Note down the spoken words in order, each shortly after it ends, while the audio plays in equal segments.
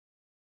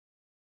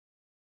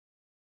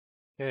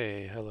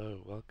Okay,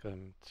 hello,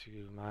 welcome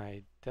to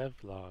my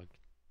devlog.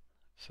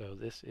 So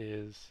this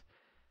is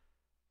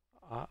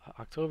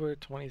October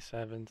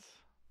 27th,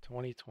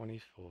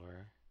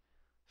 2024,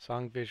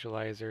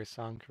 SongVisualizer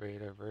Song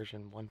Creator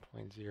version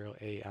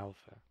 1.0A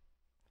alpha.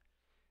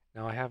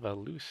 Now I have a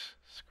loose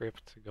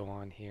script to go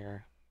on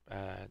here.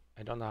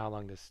 I don't know how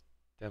long this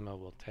demo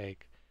will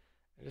take.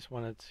 I just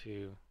wanted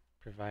to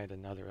provide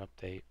another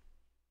update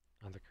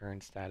on the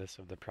current status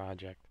of the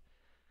project.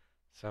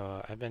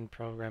 So I've been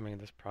programming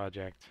this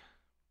project.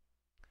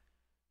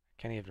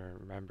 Can't even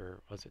remember.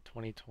 Was it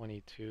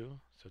 2022?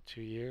 So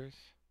 2 years?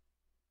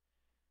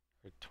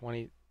 Or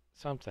 20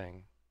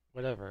 something,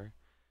 whatever.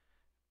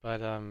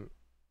 But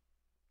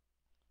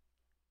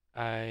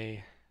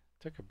I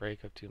took a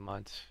break of 2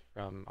 months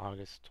from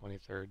August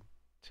 23rd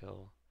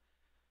till,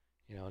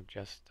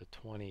 just the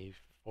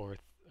 24th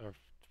or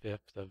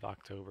 5th of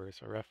October,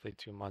 so roughly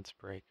 2 months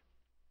break.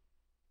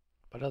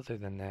 But other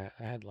than that,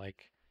 I had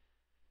like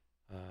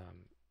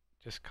um,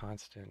 just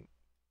constant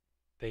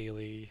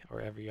daily or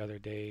every other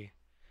day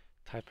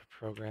type of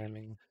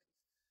programming.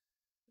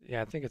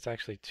 Yeah, I think it's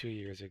actually 2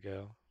 years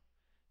ago.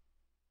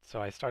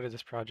 So I started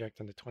this project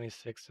on the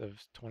 26th of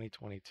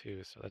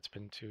 2022, so that's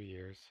been 2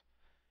 years.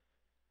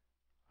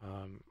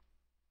 Um,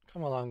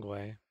 Come a long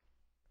way.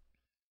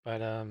 But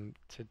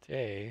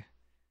today,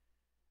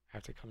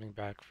 after coming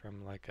back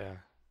from like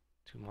a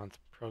 2 month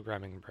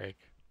programming break,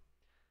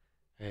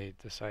 I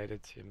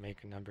decided to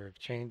make a number of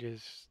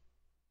changes,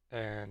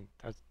 and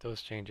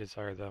those changes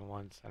are the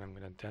ones that I'm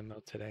going to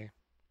demo today.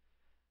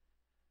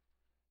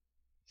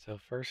 So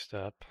first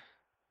up,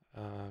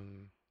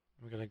 I'm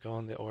going to go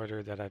in the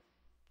order that I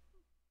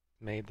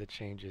made the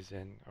changes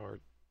in,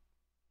 or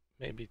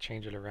maybe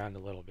change it around a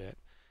little bit.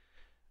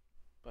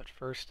 But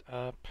first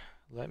up,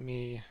 let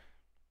me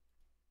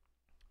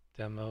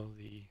demo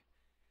the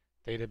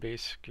database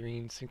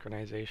screen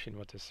synchronization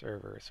with the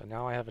server. So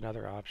now I have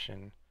another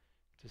option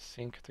to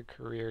sync the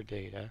career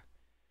data.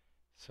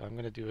 So I'm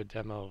going to do a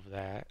demo of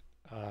that.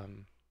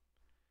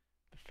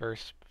 But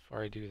first,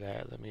 before I do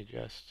that, let me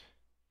just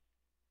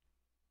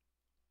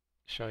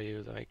show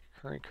you like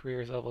current career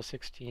is level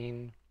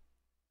 16,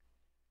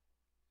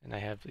 and I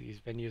have these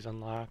venues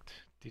unlocked.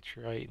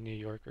 Detroit, New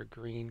York are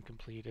green,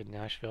 completed.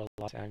 Nashville,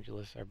 Los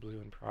Angeles are blue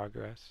in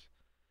progress.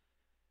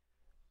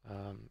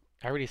 I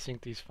already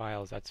synced these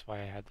files, that's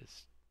why I had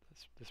this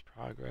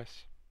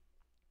progress.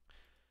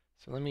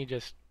 So let me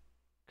just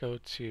go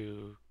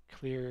to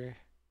clear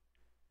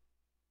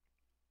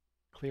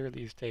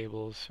these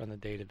tables from the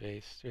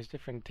database. There's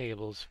different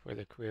tables for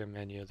the career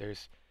menu.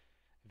 There's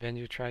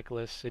venue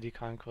tracklist, city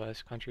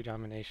conquest, country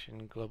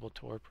domination, global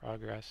tour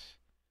progress.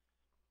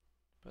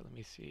 But let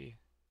me see.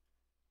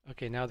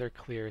 Okay, now they're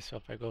clear. So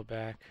if I go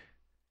back,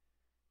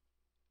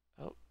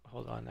 oh,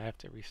 hold on, I have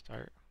to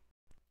restart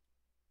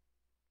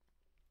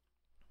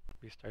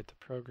the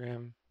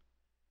program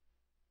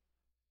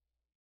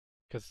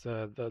because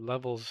the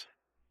levels.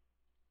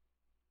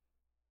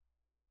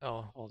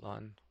 Oh, hold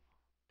on,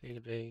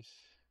 database.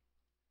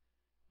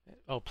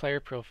 Oh,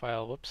 player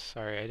profile. Whoops,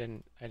 sorry, I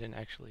didn't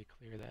actually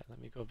clear that. Let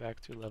me go back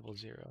to level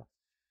 0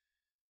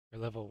 or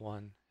level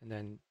 1 and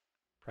then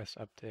press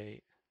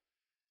update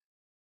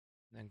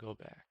and then go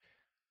back.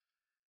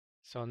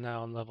 So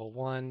now on level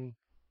 1,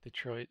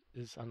 Detroit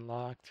is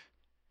unlocked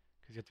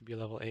because you have to be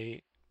level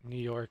 8.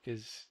 New York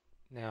is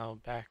now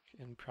back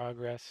in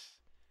progress.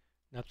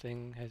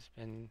 Nothing has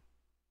been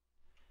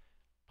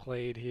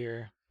played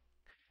here.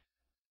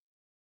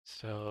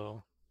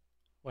 So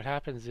what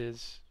happens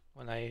is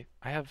when I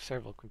have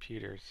several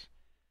computers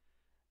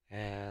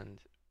and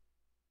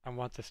I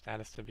want the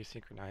status to be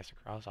synchronized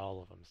across all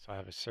of them. So I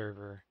have a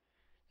server.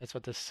 That's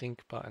what the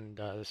sync button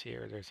does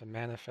here. There's a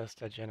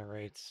manifest that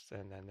generates,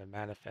 and then the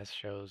manifest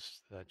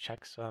shows the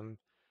checksum.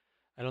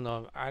 I don't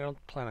know. I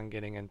don't plan on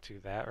getting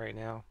into that right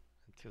now,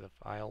 into the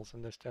files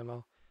in this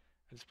demo.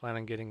 I just plan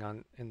on getting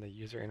on in the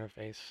user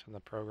interface in the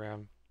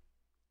program.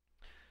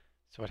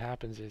 So what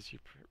happens is you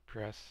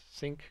press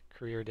sync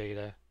career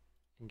data,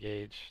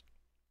 engage,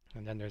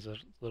 and then there's a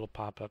little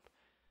pop-up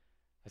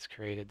that's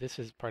created. This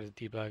is part of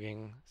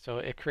debugging. So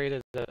it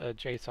created a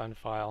JSON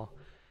file,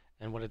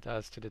 and what it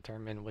does to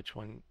determine which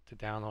one to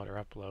download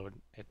or upload,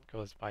 it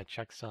goes by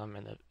checksum,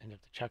 and if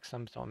the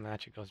checksums don't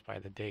match, it goes by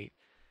the date.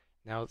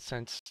 Now,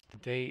 since the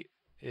date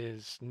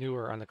is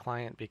newer on the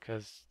client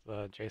because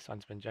the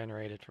JSON's been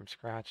generated from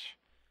scratch,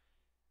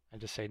 I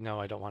just say, no,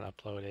 I don't want to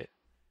upload it.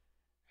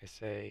 I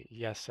say,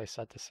 yes, I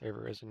set the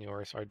server as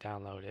newer, so I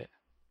download it.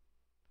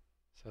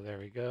 So there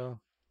we go.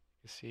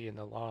 You see in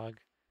the log,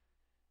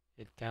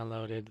 it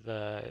downloaded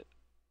the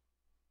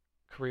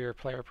career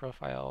player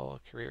profile,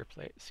 career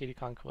CD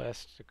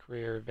conquest, the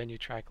career venue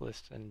track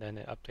list, and then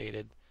it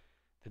updated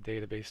the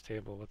database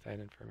table with that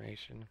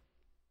information.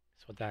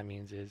 So what that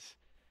means is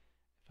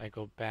if I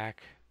go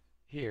back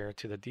here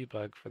to the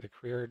debug for the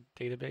career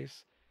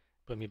database,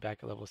 put me back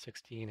at level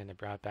 16 and it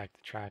brought back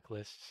the track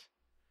lists.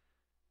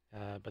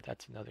 But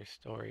that's another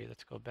story.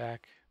 Let's go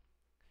back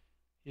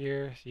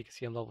here. So you can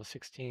see on level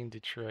 16,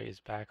 Detroit is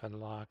back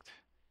unlocked.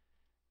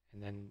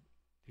 And then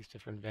these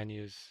different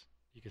venues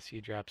You can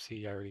see drop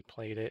C already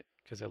played it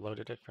because it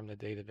loaded it from the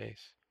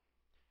database.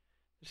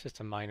 It's just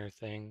a minor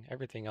thing.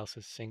 Everything else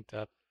is synced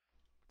up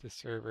to the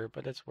server,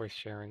 but it's worth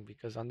sharing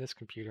because on this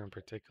computer in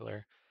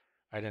particular,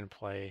 I didn't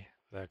play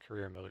the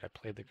career mode. I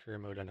played the career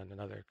mode on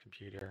another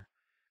computer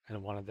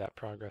and wanted that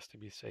progress to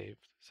be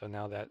saved. So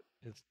now that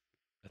is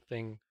a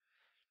thing,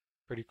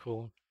 pretty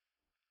cool.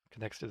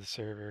 Connects to the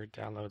server,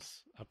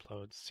 downloads,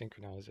 uploads,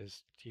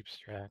 synchronizes, keeps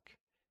track.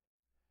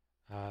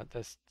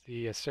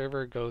 The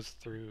server goes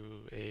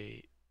through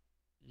a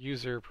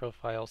user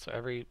profile, so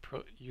every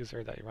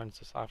user that runs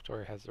the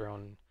software has their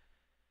own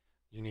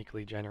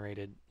uniquely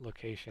generated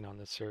location on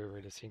the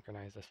server to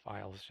synchronize the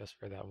files just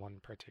for that one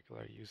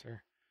particular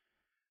user.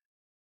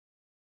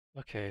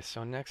 Okay,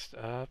 so next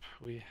up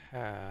we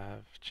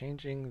have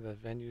changing the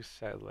venue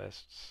set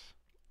lists.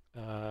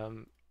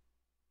 Um,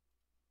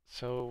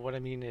 so what I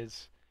mean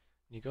is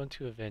when you go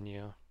into a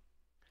venue,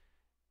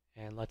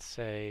 and let's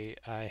say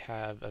I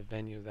have a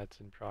venue that's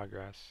in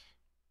progress.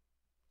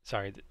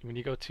 Sorry, when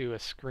you go to a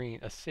screen,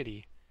 a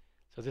city,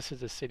 so this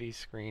is a city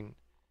screen.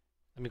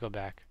 Let me go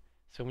back.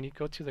 So when you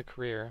go to the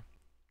career,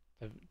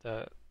 the,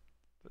 the,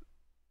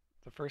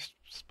 the first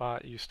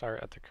spot you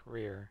start at the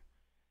career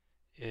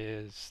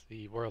is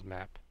the world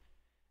map.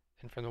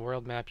 And from the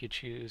world map, you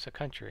choose a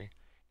country.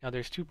 Now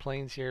there's two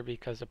planes here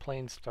because the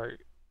planes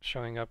start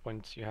showing up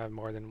once you have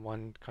more than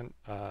one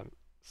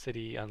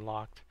city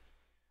unlocked,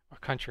 or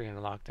country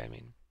unlocked, I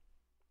mean.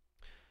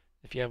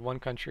 If you have one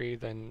country,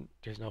 then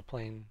there's no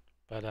plane.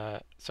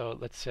 But so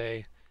let's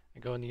say I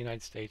go in the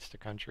United States, the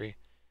country,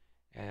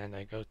 and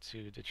I go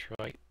to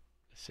Detroit,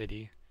 the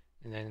city,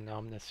 and then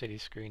on the city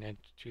screen, I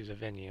choose a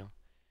venue.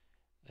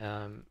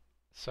 Um,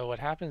 so what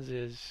happens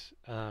is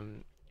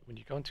when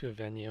you go into a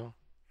venue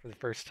for the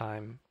first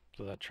time,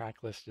 the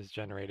track list is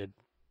generated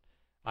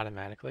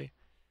automatically.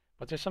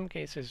 But there's some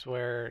cases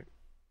where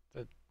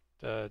the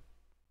the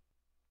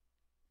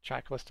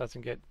track list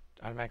doesn't get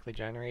automatically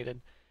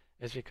generated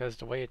is because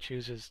the way it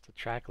chooses the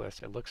track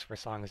list, it looks for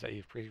songs that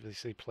you've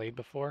previously played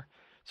before.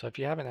 So if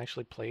you haven't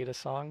actually played a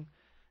song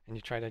and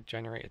you try to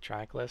generate a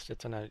track list,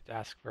 it's going to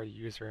ask for a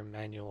user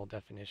manual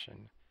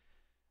definition.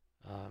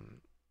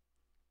 Um,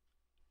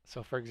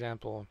 so for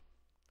example,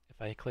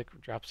 if I click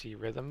drop C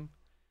rhythm,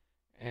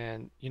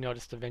 and you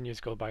notice the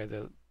venues go by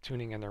the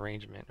tuning and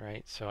arrangement,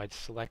 right? So I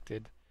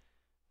selected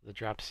the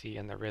drop C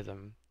and the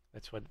rhythm.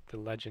 That's what the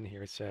legend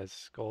here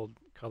says. Gold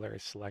color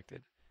is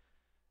selected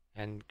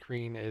and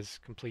green is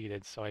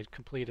completed. So I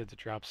completed the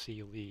drop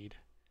C lead.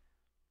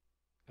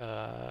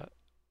 Uh,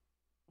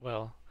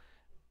 well,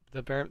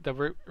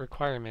 the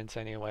requirements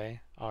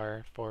anyway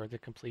are for the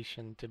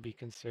completion to be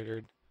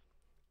considered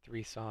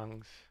 3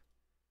 songs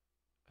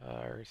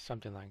or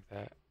something like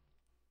that.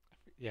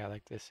 Yeah,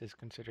 like this is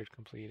considered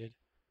completed.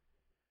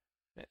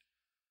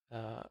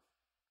 Uh,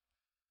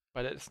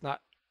 but it's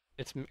not.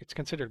 It's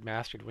considered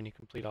mastered when you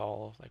complete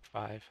all like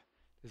 5.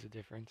 There's a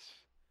difference.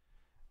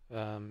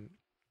 Um,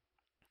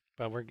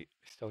 but we're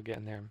still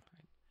getting there.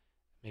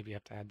 Maybe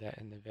have to add that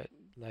in the vet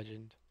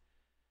legend.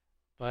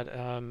 But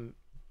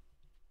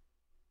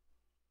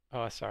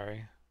oh,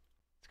 sorry.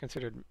 It's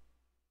considered,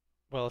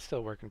 well, it's still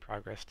a work in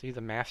progress. See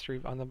the mastery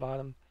on the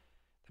bottom?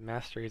 The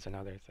mastery is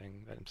another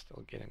thing that I'm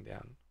still getting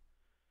down.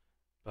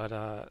 But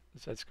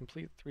it says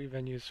complete 3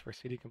 venues for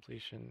city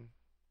completion,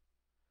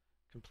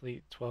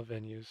 complete 12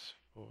 venues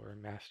for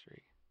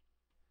mastery.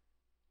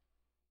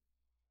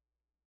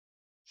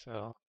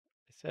 So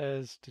it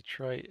says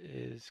Detroit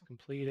is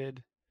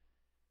completed,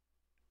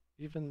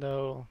 even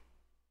though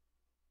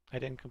I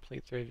didn't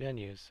complete 3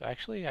 venues. So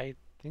actually, I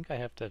think I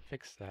have to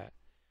fix that.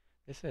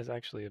 This is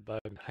actually a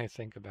bug when I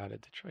think about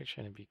it. Detroit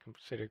shouldn't be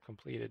considered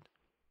completed,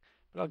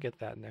 but I'll get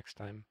that next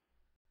time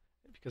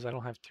because I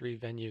don't have 3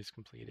 venues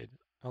completed.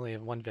 I only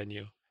have 1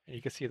 venue. And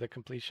you can see the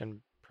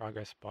completion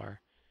progress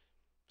bar.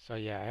 So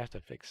yeah, I have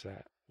to fix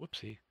that.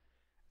 Whoopsie.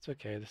 It's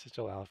okay, this is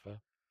still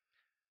alpha.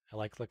 I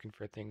like looking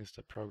for things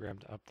to program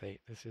to update.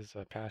 This is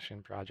a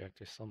passion project.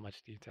 There's so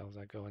much details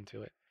that go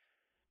into it.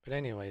 But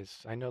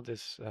anyways, I know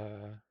this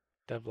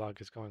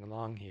devlog is going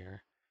along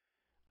here.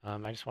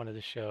 I just wanted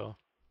to show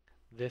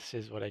this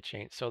is what I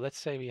changed. So let's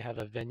say we have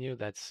a venue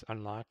that's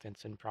unlocked and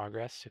it's in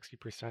progress,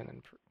 60%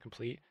 and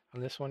complete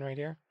on this one right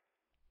here.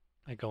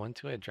 I go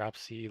into it, drop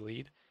C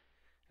lead,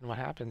 and what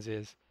happens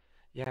is,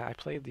 yeah, I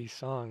played these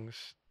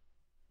songs,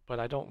 but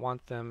I don't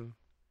want them,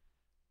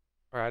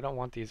 or I don't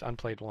want these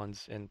unplayed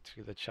ones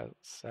into the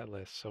set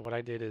list. So what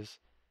I did is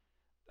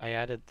I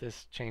added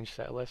this change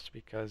set list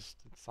because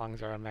the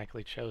songs are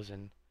automatically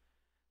chosen.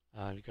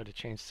 You go to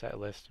change set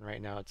list, and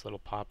right now it's a little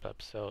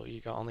pop-up, so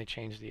you can only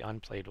change the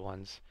unplayed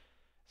ones.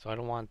 So I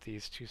don't want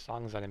these 2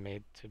 songs that I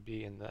made to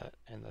be in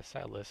the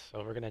set list.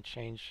 So we're gonna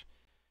change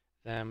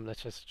them.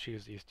 Let's just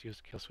choose these 2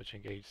 kill switch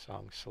engage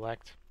songs.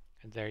 Select,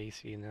 and there you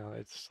see now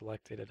it's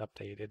selected and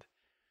updated.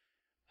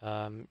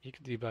 You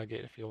can debug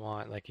it if you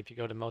want. Like if you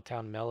go to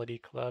Motown Melody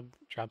Club,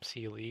 drop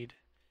C lead,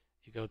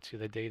 you go to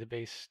the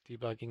database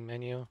debugging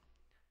menu.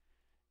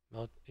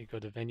 You go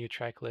to venue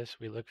track list.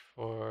 We look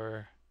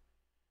for,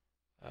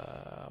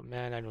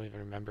 man, I don't even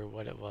remember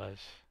what it was.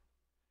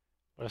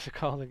 What is it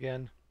called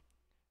again?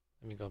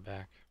 Let me go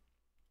back.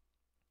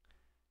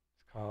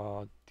 It's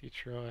called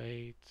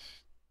Detroit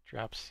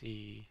Drop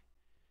C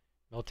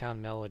Motown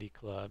Melody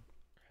Club,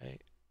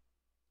 right?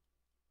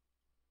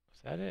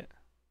 Was that it?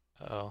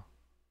 Uh-oh.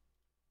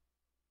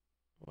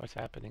 What's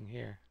happening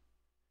here?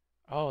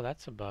 Oh,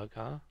 that's a bug,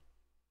 huh?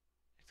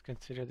 It's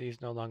considered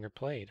these no longer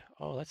played.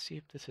 Oh, let's see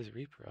if this is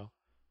repro.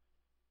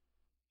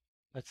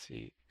 Let's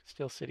see.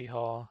 Still City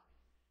Hall.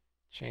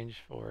 Change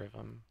 4 of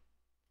them.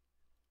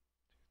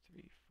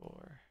 3,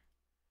 4.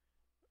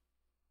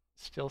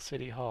 Still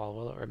City Hall.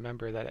 Will it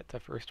remember that the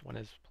first one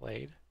is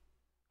played?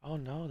 Oh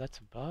no, that's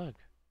a bug.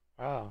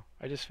 Wow,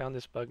 I just found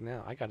this bug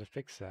now. I gotta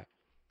fix that.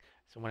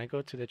 So when I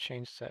go to the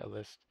change set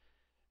list,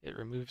 it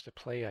removes the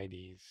play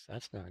IDs.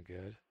 That's not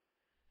good.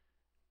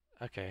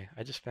 Okay,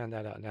 I just found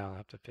that out now. I'll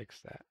have to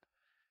fix that.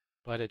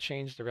 But it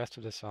changed the rest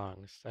of the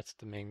songs. That's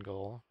the main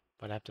goal.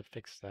 But I have to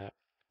fix that.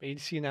 But you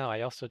see now,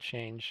 I also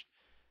changed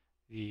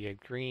the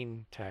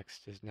green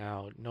text is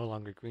now no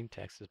longer green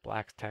text, it's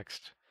black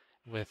text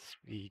with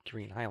the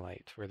green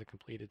highlight for the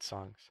completed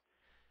songs.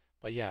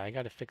 But yeah, I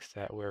got to fix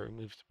that where it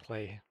moves to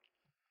play.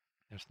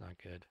 That's not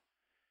good.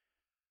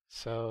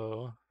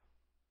 So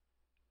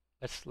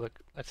let's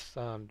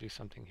do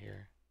something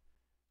here.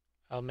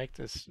 I'll make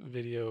this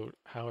video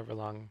however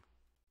long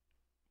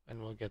and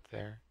we'll get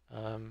there.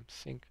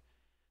 Sync.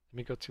 Let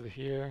me go to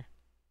here,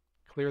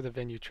 clear the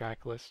venue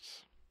track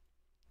lists.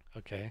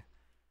 Okay,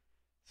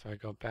 so I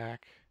go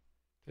back,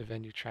 the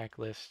venue track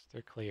lists,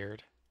 they're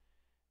cleared,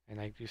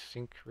 and I do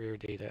sync career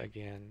data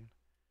again.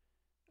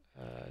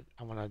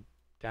 I want to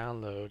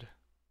download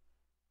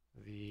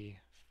the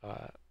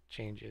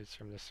changes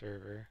from the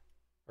server,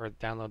 or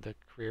download the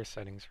career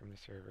settings from the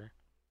server.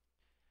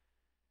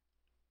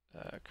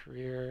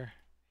 Career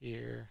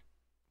here,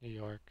 New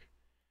York.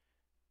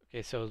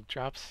 Okay, so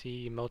drop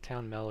C,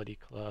 Motown Melody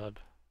Club.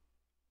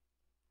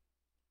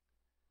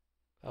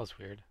 That was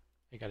weird.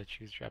 I gotta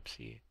choose drop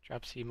C.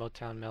 Drop C,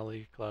 Motown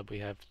Melody Club. We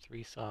have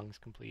 3 songs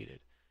completed.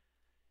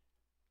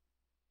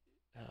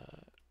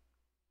 Uh,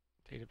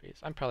 database.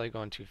 I'm probably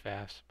going too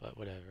fast, but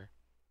whatever.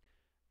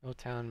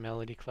 Motown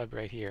Melody Club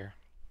right here.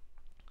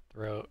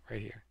 Throw it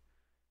right here.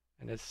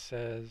 And it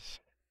says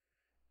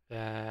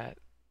that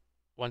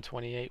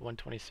 128,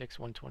 126,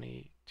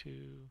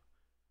 122.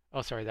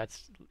 Oh, sorry,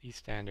 that's E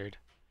standard.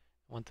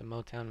 I want the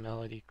Motown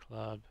Melody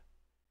Club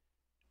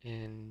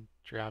in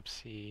drop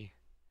C,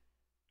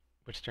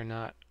 which they're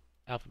not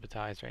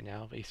alphabetized right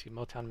now, but you see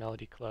Motown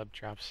Melody Club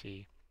drop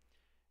C.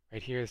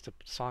 Right here is the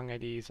song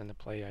IDs and the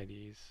play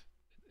IDs.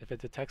 If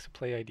it detects a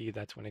play ID,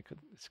 that's when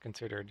it's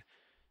considered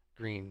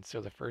green.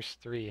 So the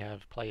first 3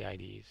 have play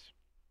IDs.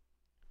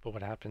 But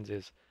what happens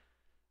is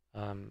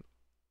um,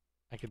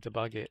 I could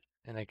debug it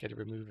and I could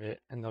remove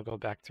it and they'll go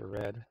back to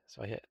red.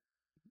 So I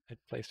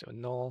placed it with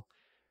null.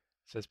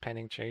 It says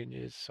pending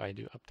changes, so I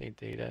do update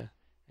data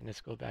and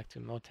let's go back to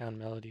Motown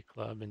Melody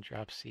Club and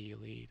drop C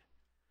lead.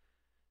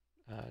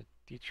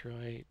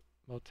 Detroit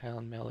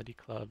Motown Melody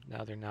Club,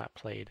 now they're not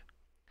played.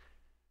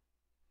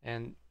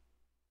 And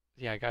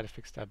yeah, I got to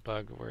fix that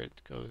bug where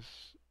it goes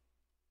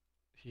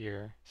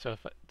here. So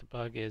if the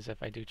bug is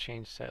if I do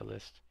change set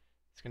list,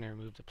 it's going to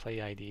remove the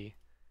play ID.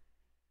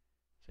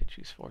 So I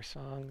choose 4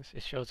 songs.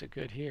 It shows it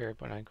good here,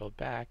 but when I go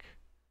back,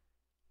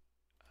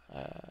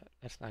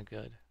 that's not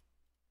good.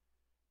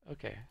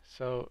 Okay,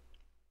 so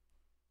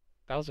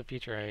that was a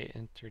feature I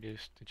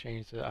introduced to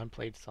change the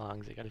unplayed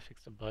songs. I got to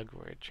fix the bug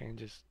where it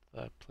changes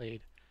the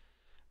played.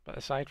 But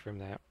aside from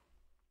that,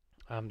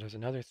 there's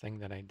another thing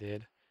that I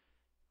did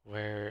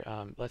where,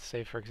 let's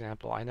say, for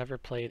example, I never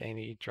played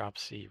any drop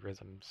C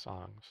rhythm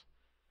songs.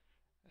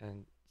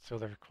 And so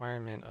the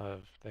requirement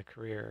of the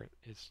career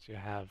is to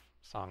have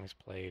songs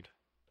played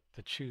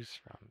to choose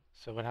from.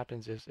 So what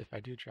happens is if I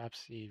do drop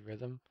C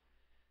rhythm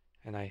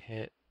and I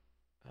hit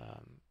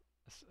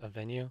a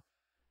venue,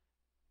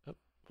 oh,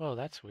 whoa,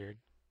 that's weird.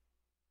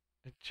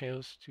 It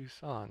chose 2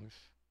 songs.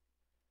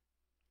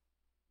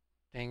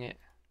 Dang it.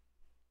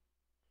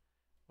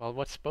 Well,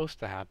 what's supposed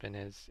to happen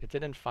is it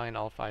didn't find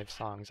all 5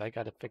 songs. I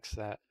got to fix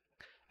that.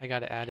 I got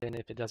to add in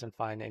if it doesn't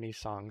find any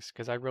songs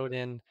because I wrote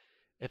in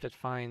if it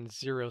finds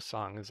 0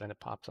 songs and it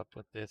pops up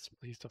with this,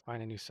 please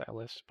define a new set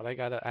list. But I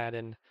got to add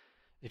in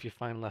if you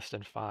find less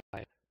than 5,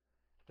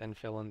 then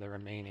fill in the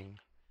remaining.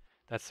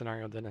 That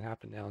scenario didn't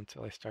happen now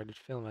until I started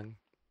filming.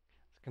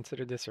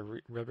 Consider this a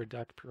rubber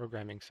duck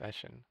programming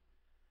session.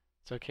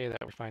 It's okay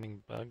that we're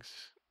finding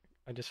bugs.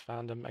 I just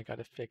found them. I got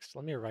it fixed.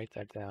 Let me write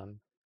that down.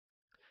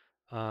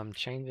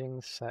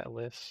 Changing set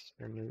list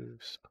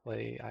removes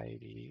play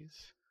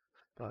IDs,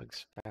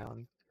 bugs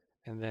found,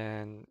 and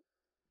then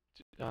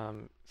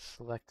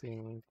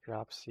selecting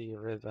drop C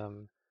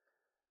rhythm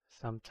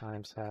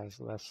sometimes has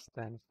less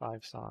than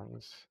 5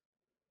 songs.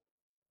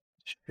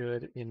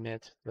 Should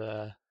emit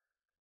the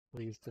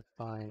please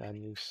define a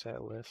new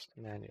set list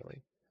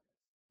manually.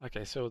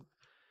 Okay, so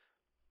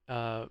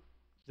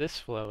this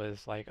flow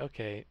is like,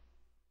 okay,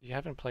 you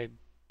haven't played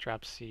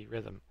drop C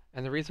rhythm.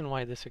 And the reason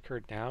why this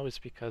occurred now is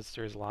because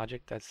there's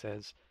logic that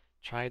says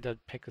try to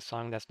pick a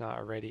song that's not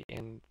already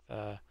in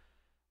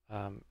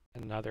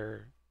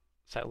another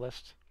set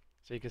list.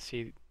 So you can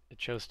see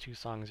it shows 2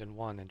 songs in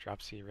one in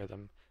drop C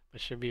rhythm,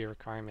 but should be a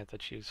requirement to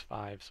choose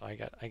 5. So I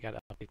got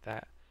to update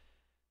that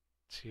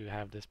to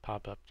have this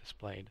pop-up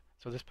displayed.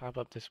 So this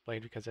pop-up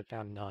displayed because it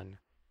found none.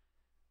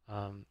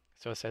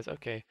 So it says,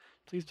 okay,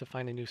 please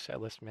define a new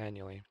set list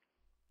manually.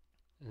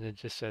 And it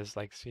just says,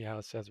 like, see how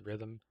it says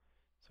rhythm?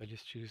 So I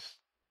just choose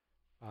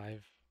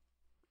 5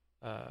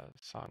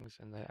 songs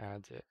and that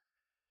adds it.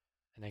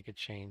 And I could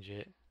change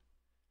it,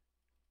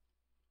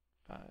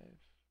 5,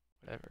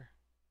 whatever.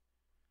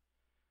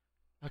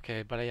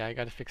 Okay, but yeah, I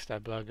gotta fix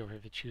that bug over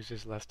if it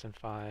chooses less than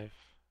 5.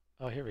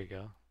 Oh, here we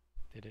go.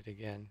 Did it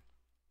again.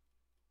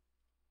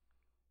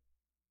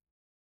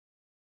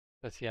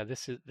 But yeah,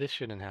 this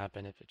shouldn't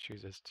happen if it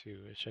chooses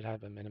 2. It should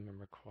have a minimum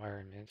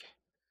requirement.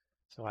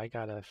 So I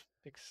gotta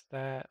fix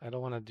that. I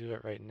don't want to do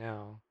it right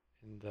now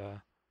in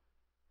the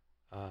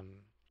um,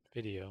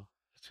 video.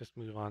 Let's just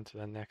move on to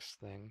the next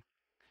thing,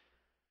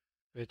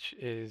 which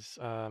is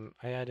I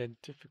added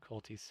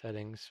difficulty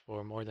settings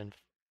for more than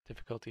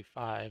difficulty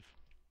 5,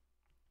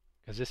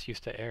 because this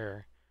used to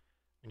error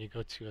when you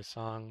go to a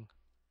song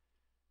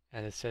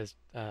and it says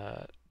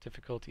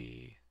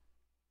difficulty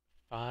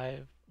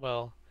 5.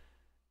 Well,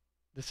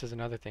 this is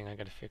another thing I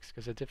gotta fix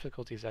because the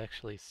difficulty is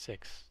actually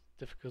 6.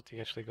 Difficulty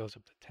actually goes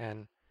up to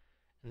 10.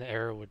 And the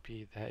error would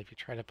be that if you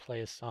try to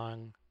play a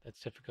song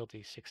that's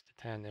difficulty 6 to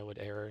 10, it would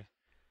error.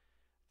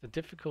 The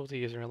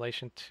difficulty is in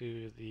relation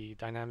to the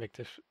dynamic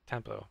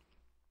tempo.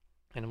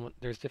 And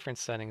there's different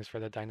settings for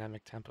the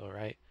dynamic tempo,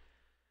 right?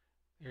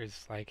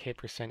 There's like hit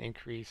percent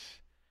increase,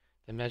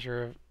 the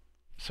measure of,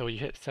 so you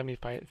hit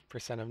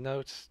 75% of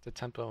notes, the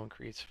tempo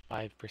increase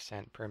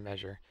 5% per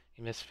measure.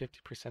 You miss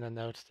 50% of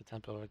notes, the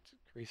tempo would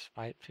increase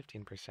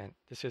 15%.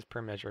 This is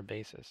per measure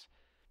basis.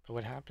 But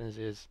what happens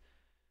is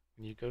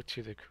when you go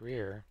to the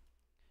career,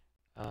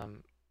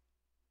 um,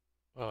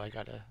 whoa, I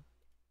gotta,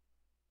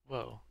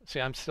 whoa. See,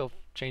 I'm still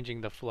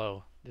changing the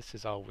flow. This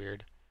is all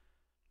weird.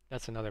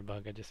 That's another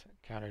bug I just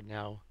encountered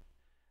now.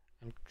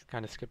 I'm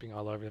kind of skipping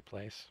all over the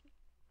place.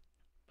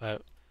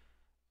 But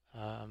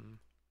um,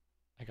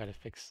 I gotta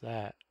fix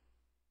that.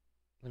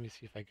 Let me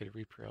see if I could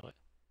repro it.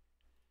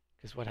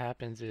 Because what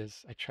happens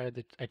is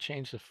I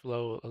changed the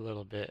flow a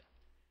little bit.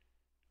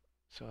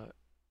 So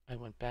I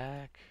went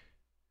back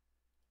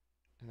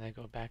and I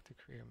go back to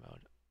career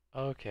mode.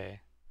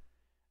 Okay,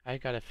 I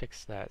gotta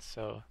fix that.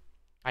 So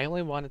I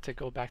only wanted to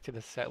go back to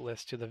the set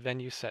list, to the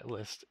venue set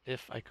list,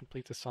 if I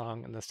complete the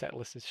song and the set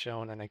list is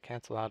shown and I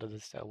cancel out of the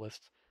set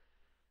list,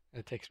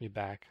 it takes me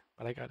back.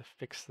 But I gotta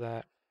fix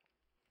that.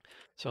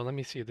 So let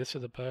me see. This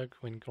is the bug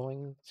when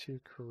going to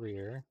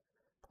career,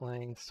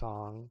 playing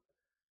song,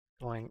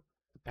 going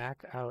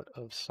back out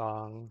of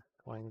song,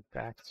 going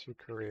back to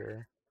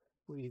career,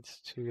 leads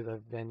to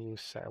the venue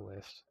set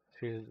list,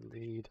 to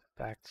lead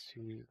back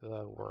to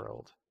the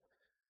world.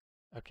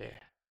 Okay,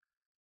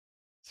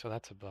 so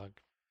that's a bug.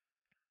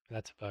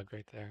 That's a bug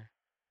right there.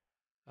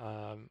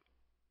 Um,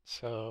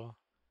 so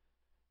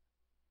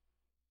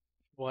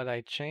what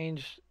I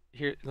changed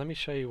here, let me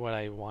show you what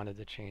I wanted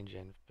to change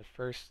in. But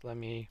first, let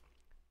me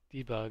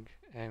debug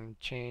and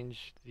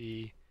change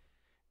the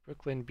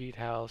Brooklyn Beat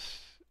House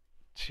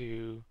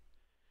to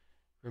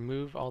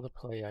remove all the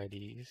play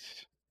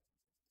IDs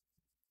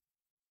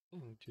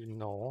and do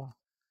null.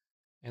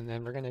 And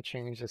then we're going to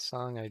change the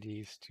song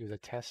IDs to the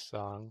test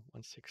song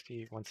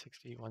 160,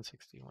 160,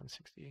 160,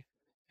 160.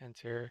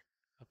 Enter,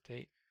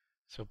 update.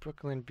 So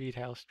Brooklyn Beat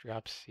House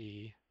drop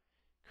C,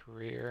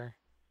 career,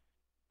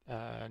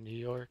 New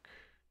York,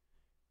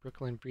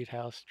 Brooklyn Beat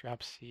House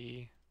drop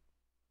C.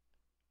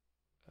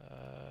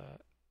 Uh,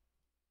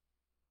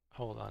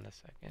 hold on a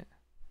second.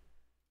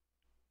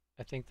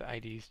 I think the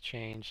IDs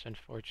changed,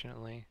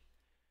 unfortunately.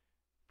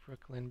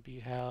 Brooklyn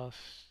Beat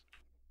House,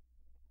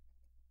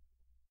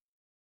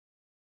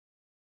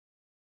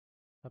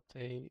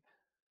 update.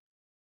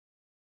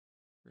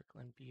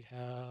 Brooklyn Beat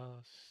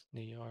House,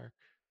 New York,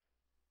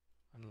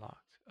 unlocked.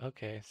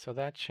 Okay, so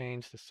that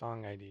changed the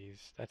song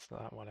IDs. That's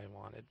not what I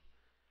wanted.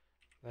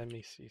 Let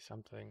me see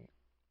something.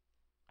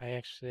 I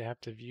actually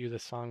have to view the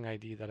song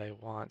ID that I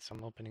want, so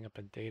I'm opening up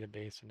a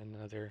database in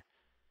another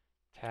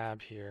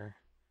tab here.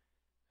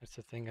 That's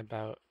the thing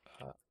about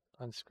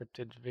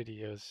unscripted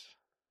videos.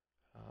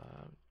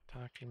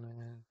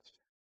 Document.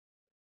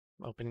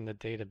 I'm opening the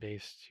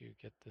database to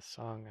get the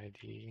song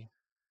ID.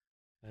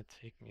 That'll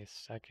take me a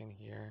second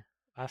here.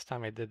 Last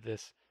time I did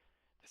this,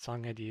 the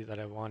song ID that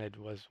I wanted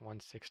was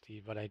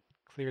 160, but I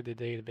cleared the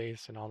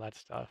database and all that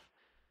stuff.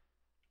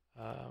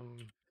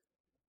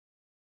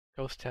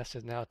 Ghost test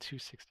is now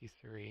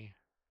 263.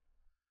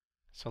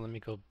 So let me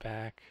go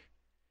back.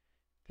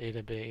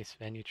 Database,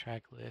 venue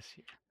track list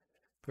here.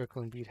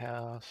 Brooklyn Beat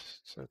House.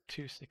 So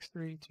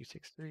 263,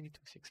 263,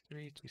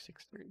 263,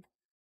 263.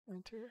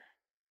 Enter.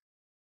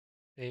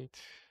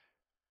 Date.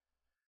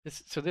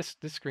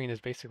 This screen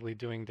is basically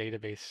doing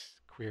database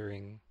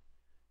querying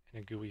in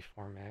a GUI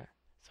format.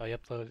 So I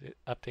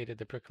updated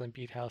the Brooklyn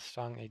Beat House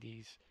song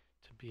IDs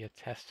to be a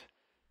test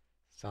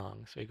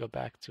song. So we go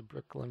back to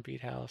Brooklyn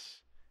Beat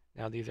House.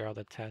 Now these are all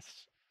the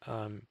tests.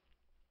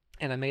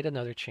 And I made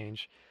another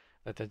change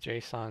that the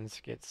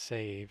JSONs get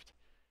saved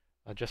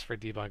just for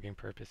debugging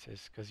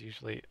purposes, because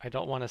usually I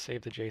don't want to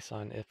save the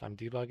JSON if I'm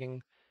debugging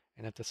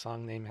and if the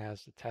song name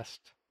has the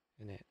test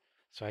in it.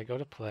 So I go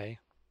to play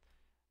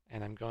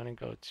and I'm going to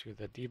go to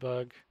the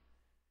debug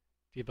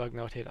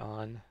notate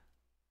on,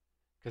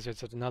 because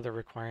there's another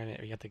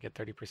requirement. You have to get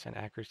 30%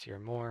 accuracy or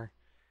more.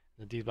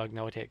 The debug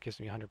notate gives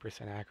me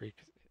 100%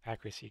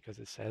 accuracy because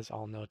it says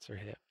all notes are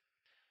hit.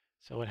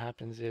 So what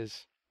happens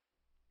is,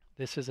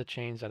 this is a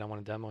change that I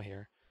want to demo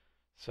here.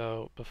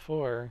 So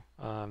before,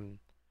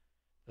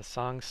 the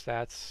song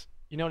stats,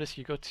 you notice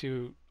you go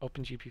to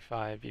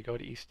OpenGP5, you go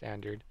to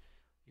eStandard,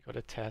 you go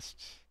to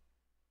tests,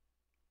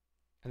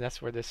 and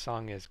that's where this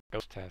song is,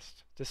 Ghost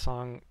Test. This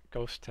song,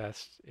 Ghost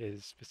Test,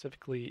 is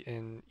specifically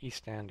in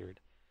eStandard.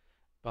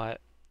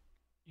 But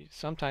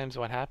sometimes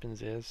what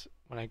happens is,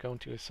 when I go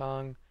into a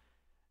song,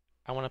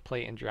 I want to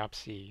play it in drop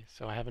C.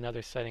 So I have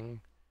another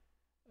setting,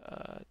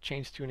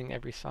 change tuning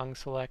every song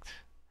select.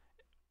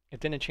 It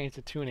didn't change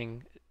the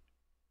tuning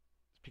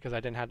because I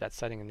didn't have that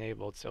setting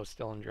enabled, so it's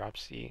still in drop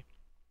C.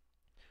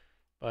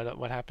 But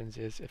what happens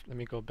is, let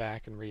me go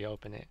back and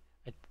reopen it.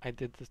 I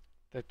did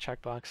the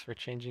checkbox for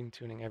changing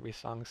tuning every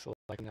song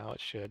select. Now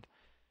it should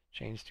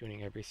change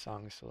tuning every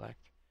song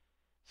select.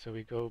 So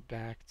we go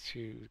back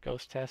to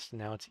Ghost Test,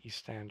 and now it's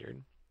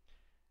eStandard.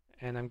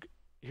 And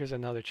here's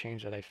another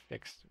change that I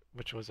fixed,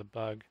 which was a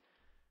bug,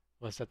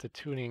 was that the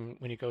tuning,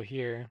 when you go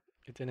here,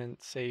 it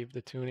didn't save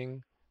the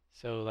tuning.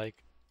 So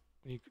like,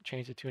 when you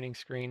change the tuning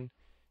screen,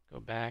 go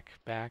back,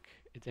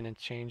 it didn't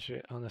change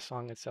it on the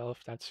song itself.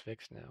 That's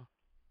fixed now.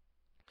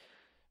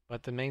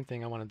 But the main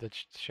thing I wanted to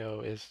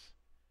show is,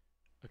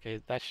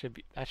 okay, that should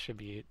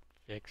be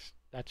fixed.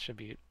 That should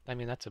be, I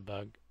mean, that's a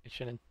bug. It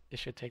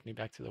should take me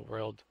back to the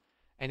world.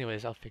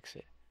 Anyways, I'll fix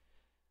it.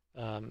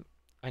 Um,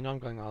 I know I'm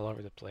going all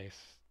over the place.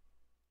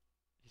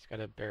 You just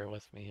gotta bear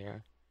with me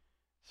here.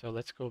 So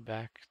let's go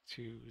back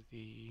to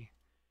the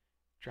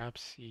drop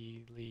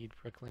C lead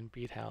Brooklyn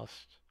Beat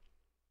House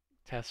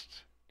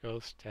test,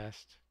 ghost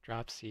test,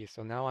 drop C.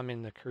 So now I'm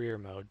in the career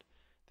mode.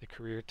 The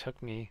career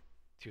took me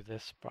to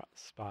this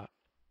spot.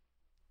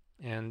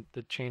 And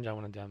the change I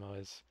want to demo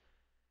is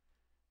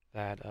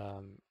that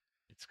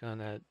it's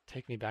gonna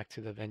take me back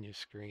to the venue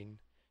screen.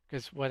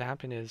 Because what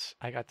happened is,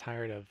 I got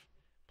tired of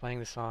playing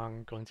the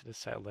song, going to the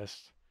set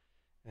list,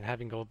 and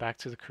having go back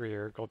to the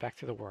career, go back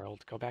to the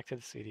world, go back to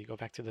the city, go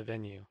back to the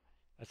venue.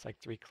 That's like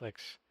 3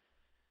 clicks.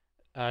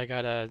 I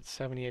got a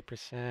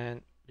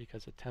 78%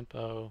 because of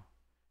tempo.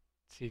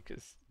 See,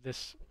 because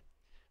that's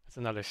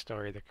another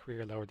story. The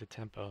career lowered the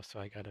tempo, so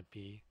I got a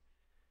B.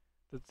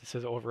 This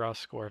is overall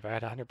score. If I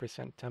had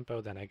 100%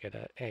 tempo, then I get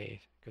an A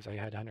because I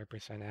had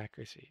 100%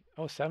 accuracy.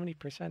 Oh,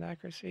 70%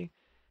 accuracy?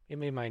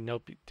 Maybe my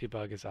note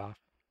debug is off.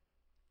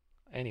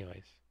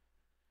 Anyways,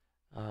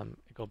 I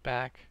go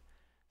back.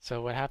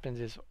 So what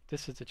happens is,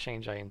 this is the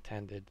change I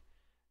intended,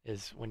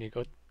 is when you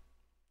go,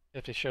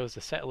 if it shows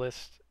the set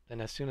list, then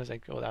as soon as I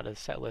go out of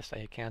the set list, I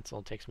hit cancel,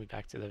 it takes me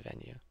back to the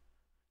venue.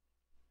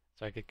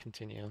 So I could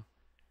continue.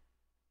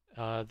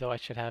 Though I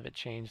should have it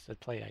change the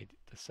play ID,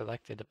 the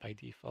selected by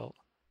default.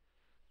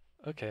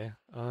 Okay,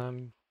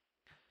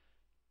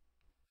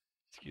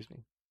 excuse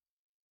me.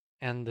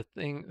 And the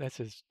thing,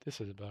 this is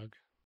a bug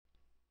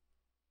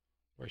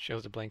where it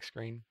shows a blank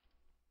screen.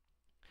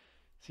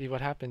 See,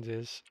 what happens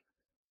is,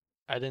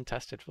 I didn't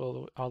test it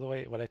all the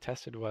way. What I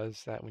tested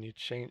was that when you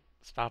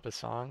stop a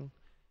song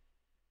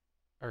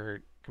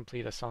or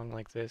complete a song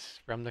like this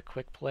from the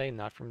quick play,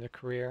 not from the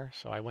career.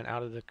 So I went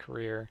out of the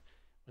career,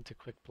 went to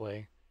quick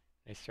play,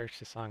 and I searched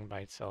the song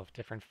by itself,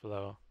 different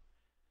flow.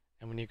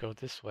 And when you go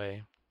this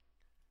way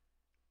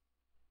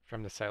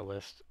from the set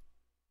list,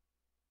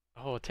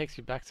 oh, it takes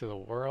you back to the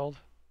world?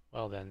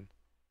 Well then,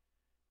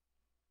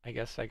 I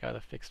guess I gotta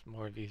fix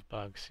more of these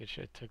bugs. It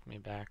should have took me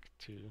back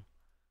to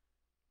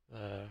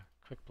the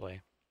quick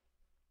play.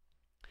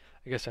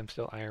 I guess I'm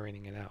still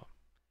ironing it out,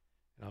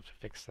 and I'll have to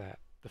fix that.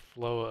 The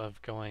flow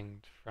of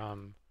going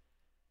from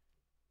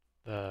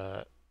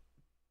the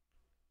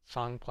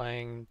song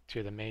playing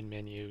to the main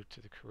menu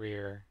to the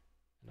career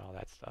and all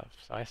that stuff.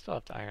 So I still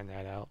have to iron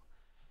that out,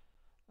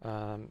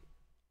 um,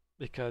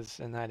 because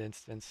in that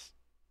instance,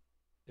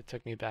 it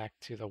took me back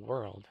to the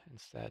world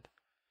instead.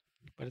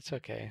 But it's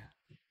okay.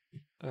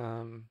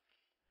 Um,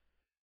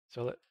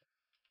 so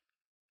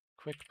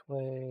quick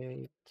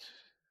play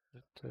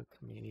took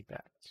me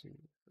back to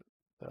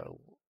the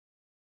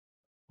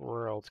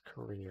world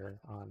career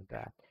on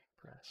back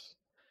press.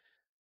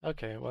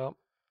 Okay, well,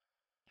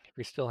 if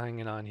you're still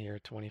hanging on here,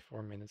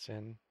 24 minutes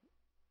in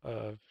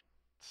of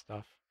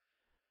stuff,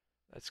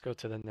 let's go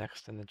to the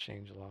next in the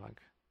change log.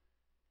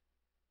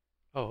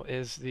 Oh,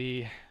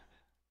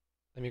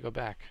 let me go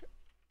back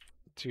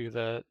to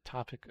the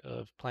topic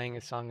of playing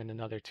a song in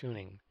another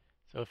tuning.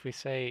 So if we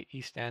say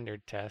E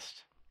standard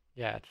test,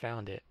 yeah, it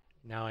found it.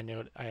 Now I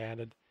know I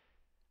added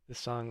the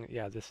song,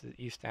 yeah, this is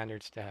E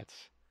standard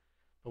stats.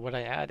 But what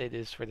I added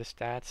is for the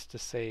stats to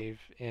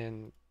save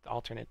in the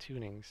alternate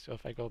tunings. So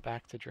if I go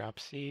back to drop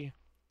C,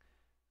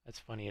 that's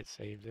funny, it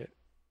saved it.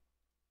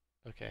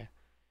 Okay.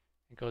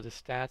 and go to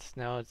stats.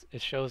 Now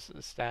it shows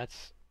the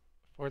stats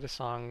for the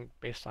song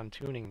based on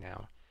tuning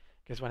now.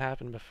 Because what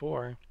happened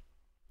before,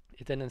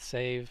 it didn't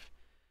save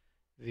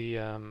the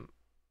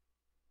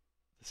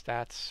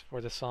stats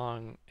for the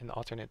song in the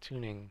alternate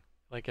tuning.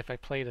 Like if I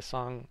played a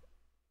song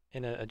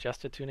in an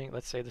adjusted tuning,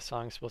 let's say the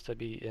song is supposed to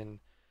be in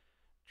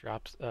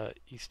drops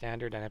E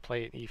standard and I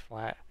play it in E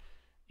flat.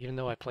 Even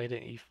though I played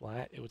it in E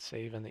flat, it would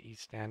save in the E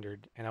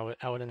standard, and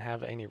I wouldn't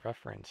have any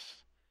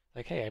reference.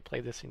 Like, hey, I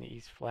played this in E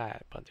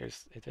flat, but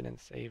it didn't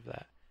save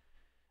that.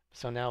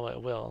 So now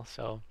it will.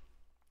 So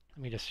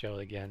let me just show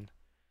it again.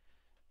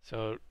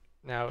 So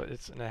now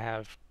it's gonna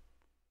have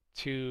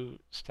two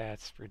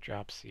stats for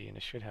drop C, and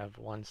it should have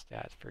one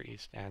stat for E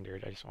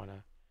standard. I just want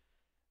to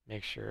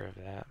make sure of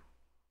that.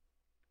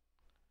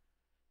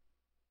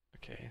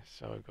 Okay,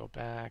 so go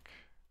back,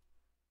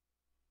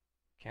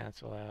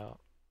 cancel out.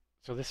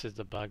 So this is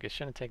the bug. It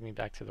shouldn't take me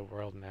back to the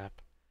world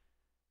map.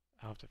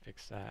 I'll have to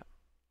fix that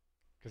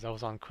because I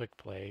was on quick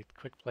play.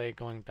 Quick play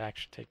going back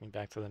should take me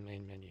back to the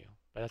main menu,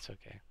 but that's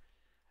okay.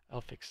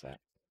 I'll fix that.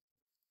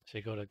 So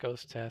you go to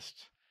ghost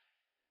test,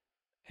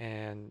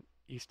 and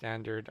E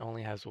standard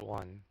only has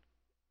one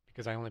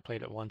because I only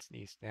played it once in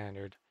E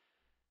standard.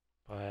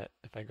 But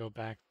if I go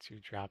back to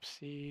drop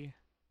C,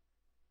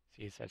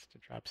 C sets to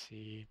drop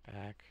C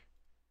back,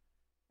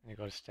 and I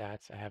go to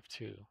stats, I have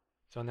two.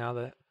 So now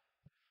that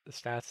the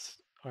stats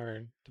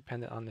are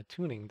dependent on the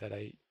tuning that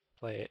I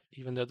play it,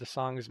 even though the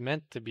song is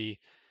meant to be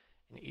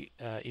in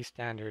E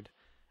standard,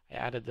 I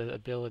added the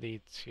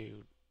ability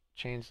to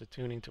change the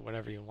tuning to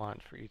whatever you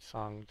want for each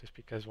song, just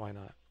because why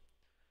not?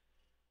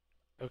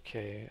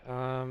 Okay,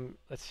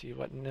 let's see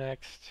what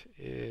next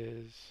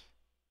is.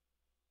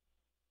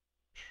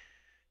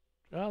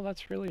 Well,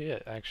 that's really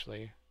it,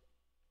 actually.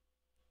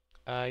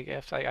 I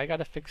guess I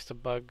gotta fix the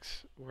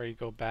bugs where you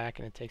go back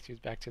and it takes you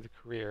back to the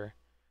career.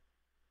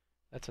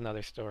 That's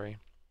another story.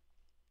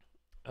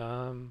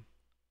 Um,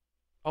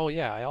 oh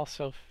yeah, I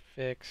also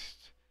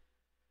fixed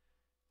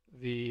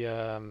the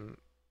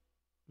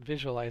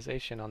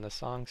visualization on the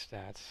song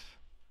stats.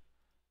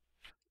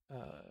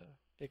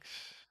 Fix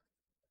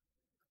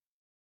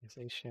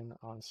visualization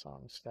on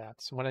song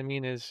stats. What I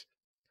mean is,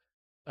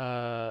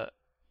 uh,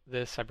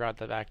 I brought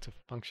that back to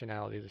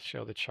functionality to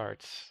show the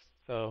charts.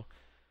 So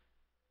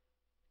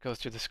goes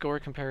to the score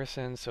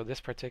comparison. So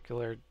this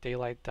particular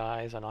Daylight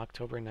Dies on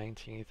October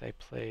 19th, I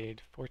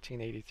played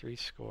 1483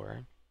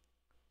 score.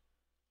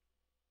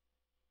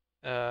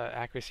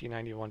 Accuracy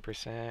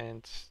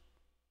 91%,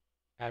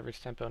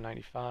 average tempo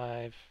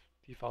 95,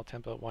 default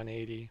tempo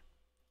 180,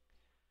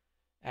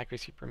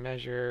 accuracy per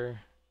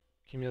measure,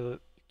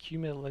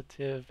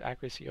 cumulative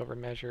accuracy over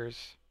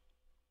measures,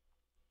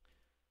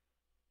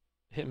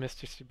 hit miss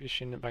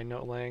distribution by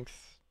note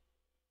length.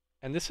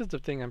 And this is the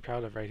thing I'm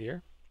proud of right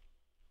here.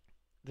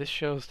 This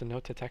shows the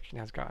note detection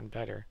has gotten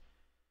better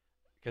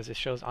because it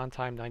shows on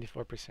time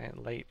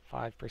 94%, late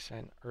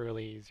 5%,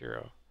 early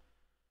 0.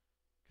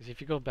 Because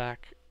if you go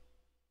back,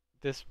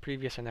 this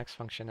previous and next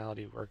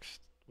functionality works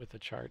with the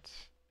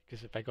charts.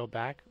 Because if I go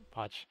back,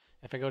 watch.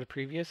 If I go to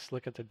previous,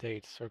 look at the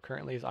dates. So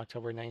currently it's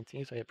October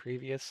 19th, so I hit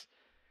previous.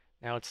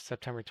 Now it's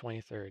September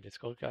 23rd. Let's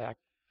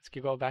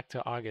go back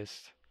to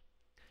August.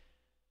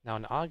 Now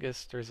in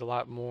August, there's a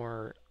lot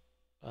more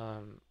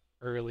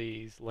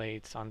earlys,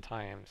 lates, on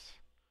times.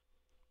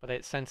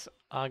 But since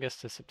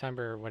August to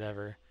September or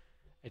whatever,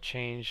 I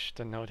changed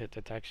the note hit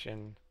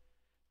detection.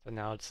 So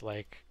now it's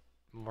like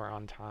more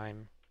on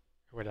time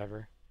or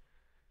whatever.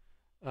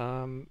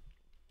 Um,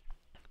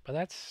 but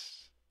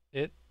that's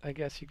it, I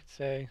guess you could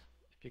say.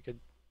 If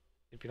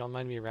you don't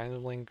mind me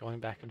rambling,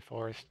 going back and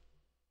forth,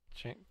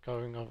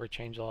 going over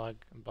changelog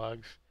and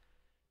bugs.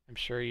 I'm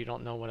sure you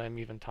don't know what I'm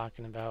even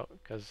talking about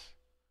because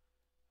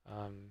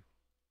um,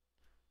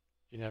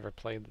 you never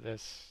played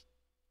this.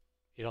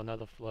 You don't know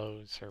the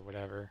flows or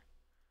whatever.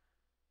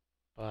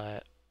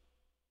 But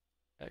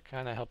it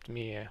kind of helped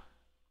me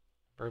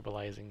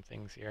verbalizing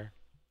things here.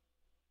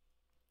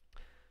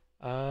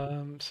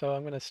 So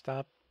I'm gonna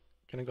stop.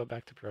 Gonna go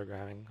back to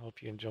programming.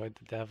 Hope you enjoyed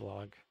the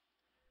devlog.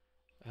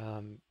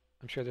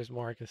 I'm sure there's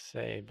more I could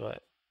say,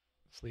 but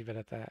let's leave it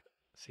at that.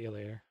 See you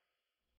later.